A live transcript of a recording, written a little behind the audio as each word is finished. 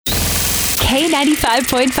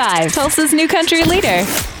K95.5, Tulsa's new country leader.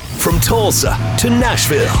 From Tulsa to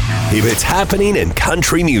Nashville, if it's happening in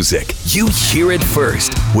country music, you hear it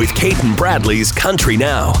first with Cait and Bradley's Country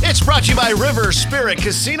Now. It's brought to you by River Spirit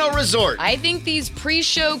Casino Resort. I think these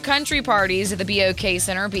pre-show country parties at the BOK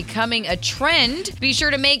Center are becoming a trend. Be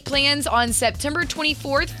sure to make plans on September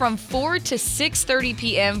 24th from 4 to 6:30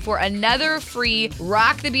 p.m. for another free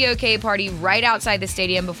Rock the BOK party right outside the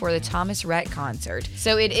stadium before the Thomas Rhett concert.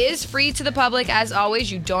 So it is free to the public. As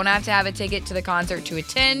always, you don't have to have a ticket to the concert to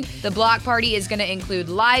attend. The block party is going to include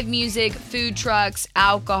live music, food trucks,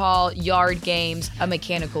 alcohol, yard games, a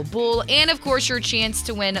mechanical bull, and of course your chance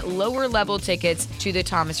to win lower level tickets to the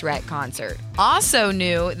Thomas Rhett concert. Also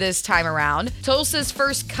new this time around, Tulsa's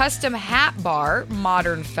first custom hat bar,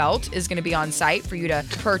 Modern Felt, is going to be on site for you to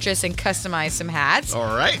purchase and customize some hats.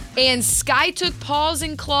 All right. And Sky Took Paws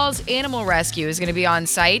and Claws Animal Rescue is going to be on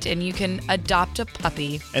site, and you can adopt a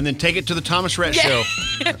puppy. And then take it to the Thomas Rhett show.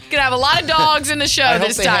 Gonna have a lot of dogs in the show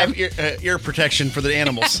this time. Have ear protection for the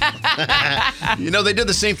animals. They did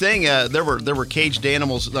the same thing. There were caged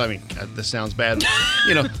animals. I mean, this sounds bad.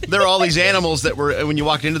 There are all these animals that were, when you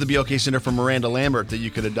walked into the BOK Center from Miranda Lambert, that you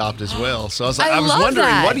could adopt as well. So I was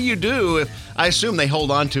wondering, what do you do if, I assume they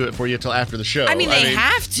hold on to it for you till after the show. I mean, they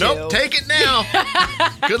have to. Nope, take it now.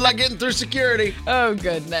 Good luck getting through security. Oh,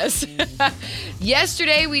 goodness.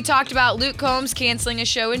 Yesterday, we talked about Luke Combs canceling a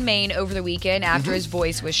show in Maine over the weekend after his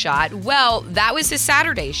voice was shot. Well, that was his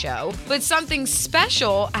Saturday show, but something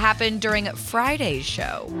special happened during Friday's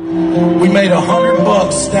show. We made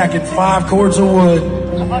 $100 stacking 5 cords of wood.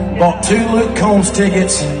 Bought 2 Luke Combs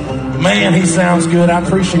tickets. Man, he sounds good. I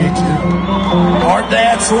appreciate you. Our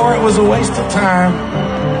dad swore it was a waste of time,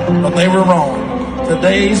 but they were wrong.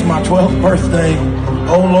 Today's my 12th birthday.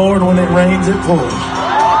 Oh, Lord, when it rains, it pours.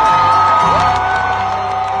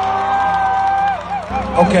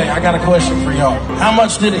 Okay, I got a question for y'all. How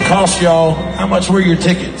much did it cost y'all? How much were your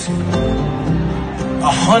tickets?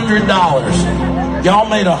 $100. Y'all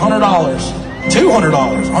made $100. $200.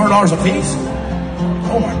 $100 a piece?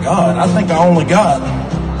 Oh my God, I think I only got...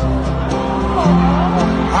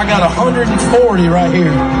 I got 140 right here.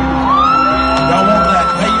 Y'all want that?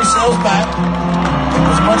 Pay yourselves back.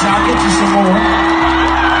 As much, I'll get you some more.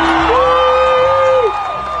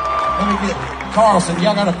 Let me get... Carlson,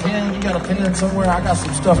 y'all got a pen? You got a pen somewhere? I got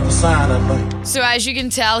some stuff to sign up there. So as you can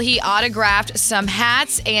tell, he autographed some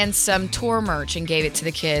hats and some tour merch and gave it to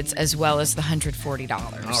the kids, as well as the $140.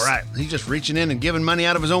 All right. He's just reaching in and giving money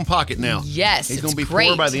out of his own pocket now. Yes, he's going to be great.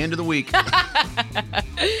 poor by the end of the week.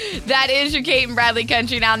 That is your Cait and Bradley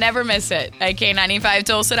Country Now. Never miss it at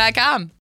K95Tulsa.com.